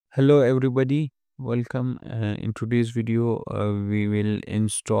Hello everybody, welcome. In today's video, we will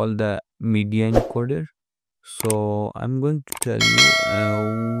install the media encoder. So I'm going to tell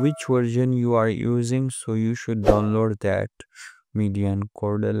you which version you are using, so you should download that media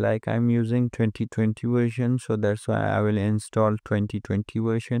encoder. Like I'm using 2020 version, so that's why I will install 2020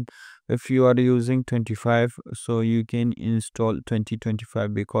 version. If you are using 25, so you can install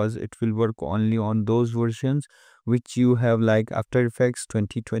 2025 because it will work only on those versions which you have, like After Effects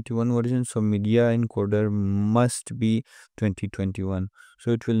 2021 version. So media encoder must be 2021,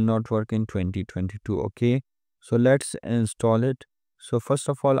 so it will not work in 2022. Okay, so let's install it. So first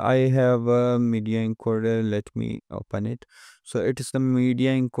of all, I have a media encoder. Let me open it. So it is the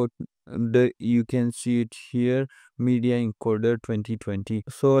media encoder. You can see it here, media encoder 2020.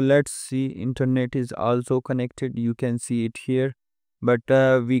 So let's see, internet is also connected. You can see it here, but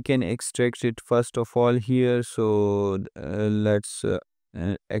we can extract it first of all here. So let's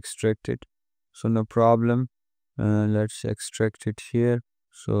extract it. So no problem. Let's extract it here.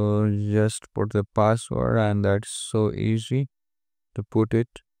 So just put the password, and that's so easy to put it.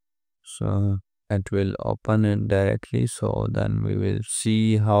 So it will open it directly. So then we will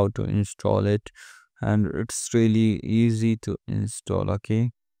see how to install it, and it's really easy to install.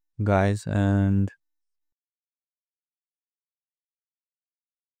 Okay guys, and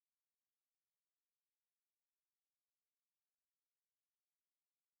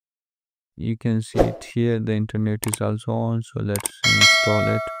you can see it here, the internet is also on. So let's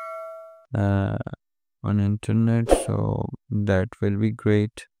install it uh, on internet, so that will be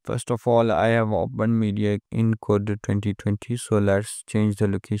great. First of all, I have opened media encoder 2020. So let's change the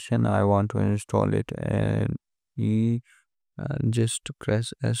location. I want to install it, and just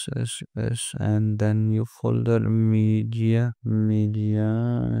press S and then you folder media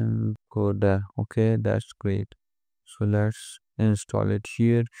encoder. Okay, that's great. So let's install it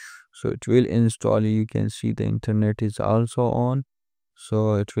here. So it will install. You can see the internet is also on.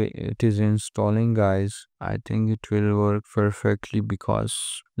 So it is installing, guys. I think it will work perfectly,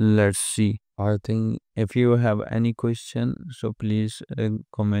 because let's see. I think if you have any question, so please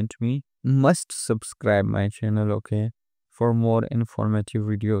comment me. Must subscribe my channel, okay, for more informative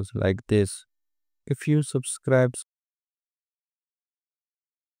videos like this. If you subscribe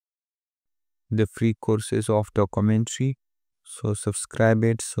the free courses of documentary, so subscribe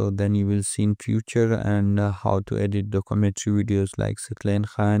it, so then you will see in future and how to edit documentary videos like Saklan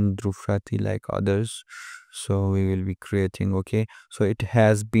Khan, Drufrati, like others. So we will be creating. Okay, so it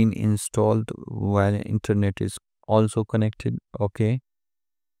has been installed while internet is also connected. Okay,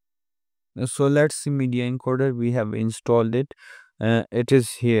 so let's see media encoder. We have installed it. It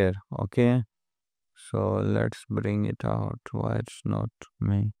is here. Okay, so let's bring it out. Why it's not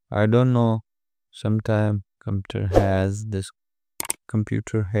me? I don't know. Sometime computer has this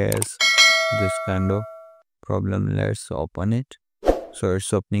kind of problem. Let's open it. So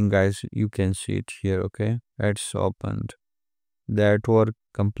it's opening, guys. You can see it here. Okay, it's opened. That worked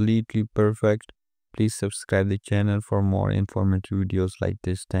completely perfect. Please subscribe the channel for more informative videos like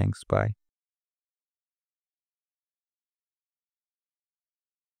this. Thanks. Bye.